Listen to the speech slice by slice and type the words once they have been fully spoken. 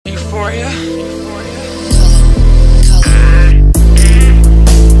Youforia.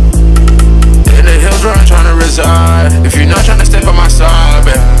 In the hills where I'm tryna reside. If you're not tryna step on my side,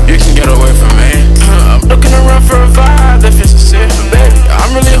 babe, you can get away from me. I'm looking around for a vibe that fits the city, baby.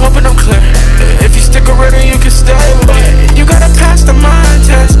 I'm really hoping I'm clear. If you stick around, you can stay with me. You gotta pass the mind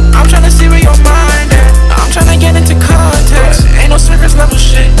test. I'm tryna see where your mind at. I'm tryna get into context. Ain't no surface level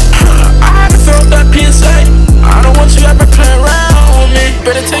shit. I haven't felt that PSA. I don't want you ever playing around with me.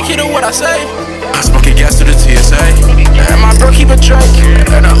 Better take heed of what I say. I'm smoking gas to the TSA. And my bro keep a Drake.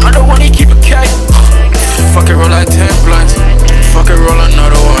 And the under one he keep a K. Fuck it, roll like 10 blunts. Fuck it, roll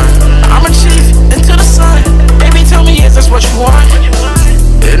another one. I'm a chief into the sun. Baby, tell me, is this what you want?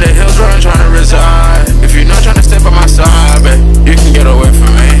 In the hills where I'm tryna reside. If you're not tryna step on my side, babe, you can get away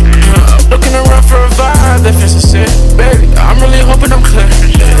from me. I'm looking around for a vibe that fits the city, baby. I'm really hoping I'm clear.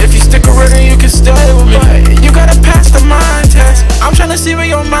 If you stick around, you can stay with me. You gotta pass the mind test. I'm tryna see where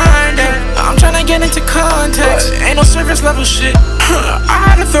your mind at. I'm tryna get into context. Ain't no surface level shit. I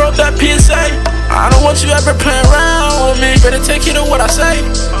had to throw up that PSA. I don't want you ever playing around with me. Better take heed of what I say.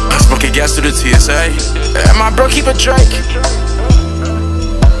 I'm smoking gas to the TSA. And my bro keep a Drake.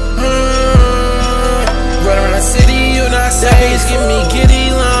 Run around the city, you not safe. Give me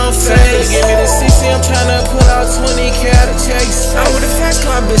giddy, long face. Give me the 60, I'm tryna pull out 20K out of chase. I'm with a fast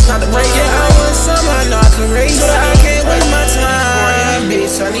car, bitch, not the brake. Yeah, I want some, I know I can race. But I can't waste my time,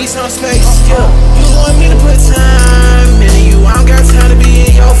 bitch, I need some space. You want me to put time